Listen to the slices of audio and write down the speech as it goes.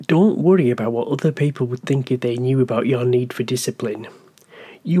Don't worry about what other people would think if they knew about your need for discipline.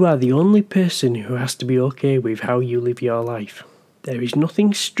 You are the only person who has to be okay with how you live your life. There is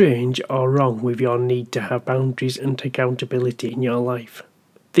nothing strange or wrong with your need to have boundaries and accountability in your life.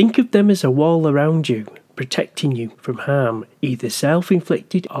 Think of them as a wall around you, protecting you from harm, either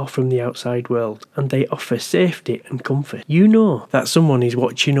self-inflicted or from the outside world, and they offer safety and comfort. You know that someone is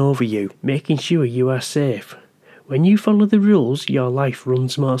watching over you, making sure you are safe. When you follow the rules, your life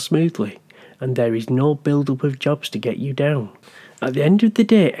runs more smoothly, and there is no build-up of jobs to get you down. At the end of the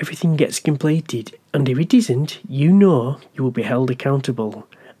day, everything gets completed, and if it isn't, you know you will be held accountable,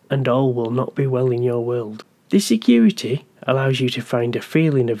 and all will not be well in your world. This security allows you to find a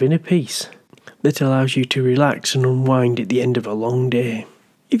feeling of inner peace that allows you to relax and unwind at the end of a long day.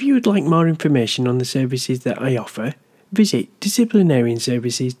 If you would like more information on the services that I offer, visit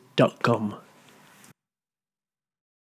disciplinarianservices.com.